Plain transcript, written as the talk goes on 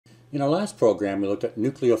In our last program, we looked at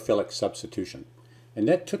nucleophilic substitution, and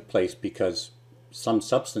that took place because some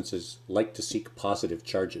substances like to seek positive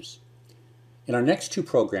charges. In our next two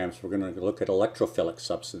programs, we're going to look at electrophilic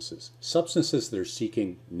substances, substances that are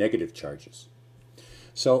seeking negative charges.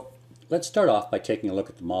 So let's start off by taking a look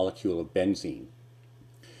at the molecule of benzene.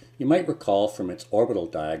 You might recall from its orbital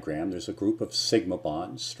diagram, there's a group of sigma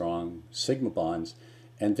bonds, strong sigma bonds,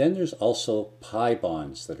 and then there's also pi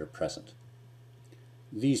bonds that are present.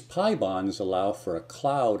 These pi bonds allow for a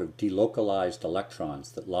cloud of delocalized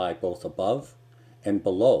electrons that lie both above and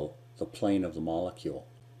below the plane of the molecule.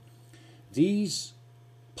 These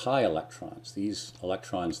pi electrons, these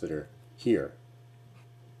electrons that are here,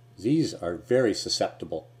 these are very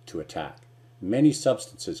susceptible to attack. Many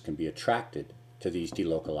substances can be attracted to these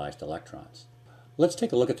delocalized electrons. Let's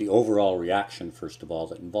take a look at the overall reaction, first of all,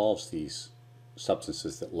 that involves these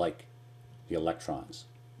substances that like the electrons.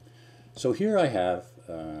 So here I have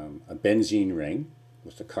a benzene ring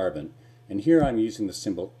with the carbon, and here I'm using the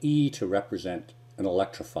symbol E to represent an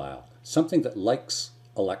electrophile, something that likes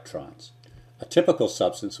electrons. A typical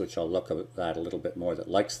substance, which I'll look at a little bit more, that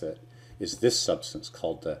likes that, is this substance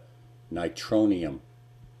called the nitronium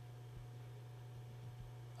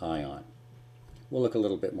ion. We'll look a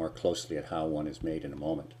little bit more closely at how one is made in a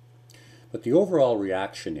moment. But the overall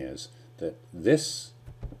reaction is that this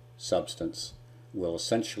substance will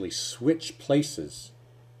essentially switch places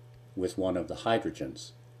with one of the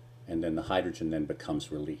hydrogens, and then the hydrogen then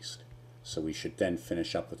becomes released. So we should then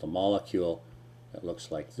finish up with a molecule that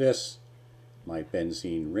looks like this, my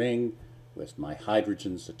benzene ring with my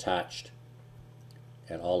hydrogens attached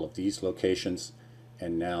at all of these locations,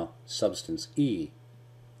 and now substance E,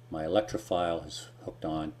 my electrophile is hooked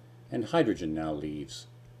on, and hydrogen now leaves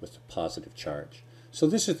with a positive charge. So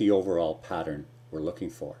this is the overall pattern we're looking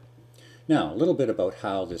for. Now, a little bit about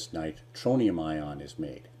how this nitronium ion is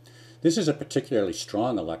made. This is a particularly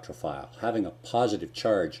strong electrophile. Having a positive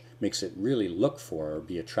charge makes it really look for or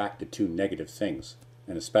be attracted to negative things,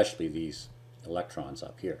 and especially these electrons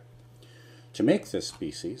up here. To make this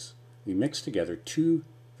species, we mix together two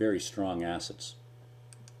very strong acids.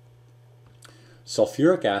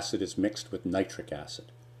 Sulfuric acid is mixed with nitric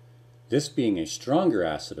acid. This, being a stronger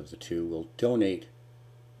acid of the two, will donate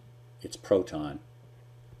its proton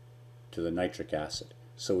to the nitric acid.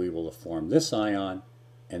 So we will form this ion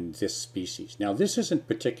and this species. Now this isn't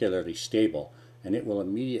particularly stable, and it will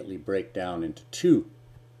immediately break down into two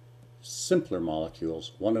simpler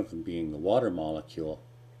molecules, one of them being the water molecule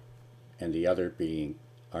and the other being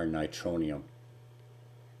our nitronium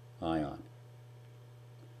ion.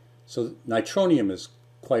 So nitronium is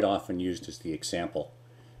quite often used as the example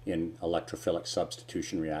in electrophilic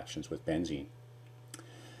substitution reactions with benzene.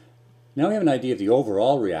 Now we have an idea of the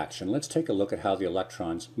overall reaction. Let's take a look at how the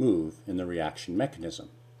electrons move in the reaction mechanism.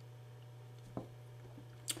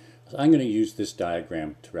 So I'm going to use this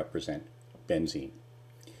diagram to represent benzene.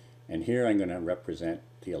 And here I'm going to represent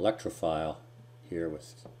the electrophile here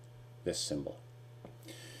with this symbol.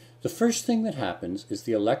 The first thing that happens is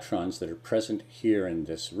the electrons that are present here in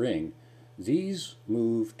this ring, these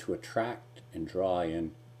move to attract and draw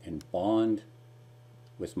in and bond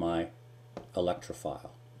with my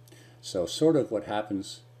electrophile. So sort of what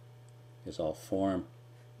happens is I'll form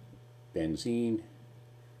benzene.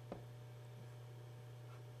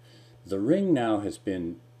 The ring now has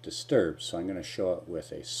been disturbed, so I'm going to show it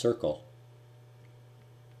with a circle.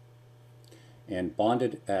 And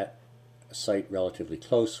bonded at a site relatively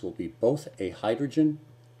close will be both a hydrogen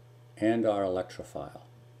and our electrophile.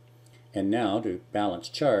 And now, to balance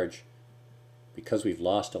charge, because we've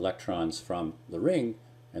lost electrons from the ring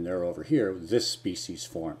and they're over here, this species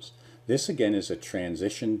forms. This again is a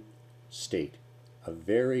transition state, a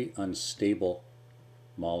very unstable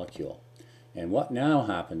molecule. And what now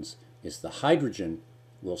happens is the hydrogen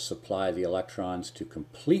will supply the electrons to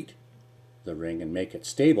complete the ring and make it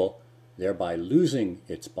stable, thereby losing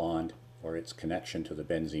its bond or its connection to the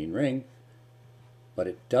benzene ring, but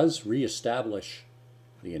it does reestablish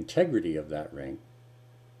the integrity of that ring.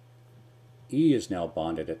 E is now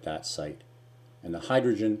bonded at that site, and the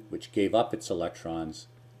hydrogen, which gave up its electrons,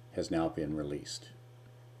 has now been released.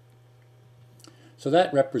 So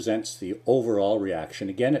that represents the overall reaction.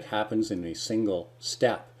 Again, it happens in a single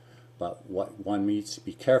step, but what one needs to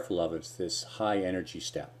be careful of is this high energy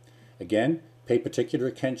step. Again, pay particular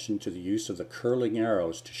attention to the use of the curling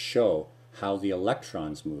arrows to show how the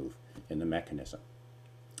electrons move in the mechanism.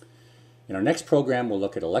 In our next program, we'll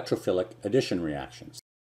look at electrophilic addition reactions.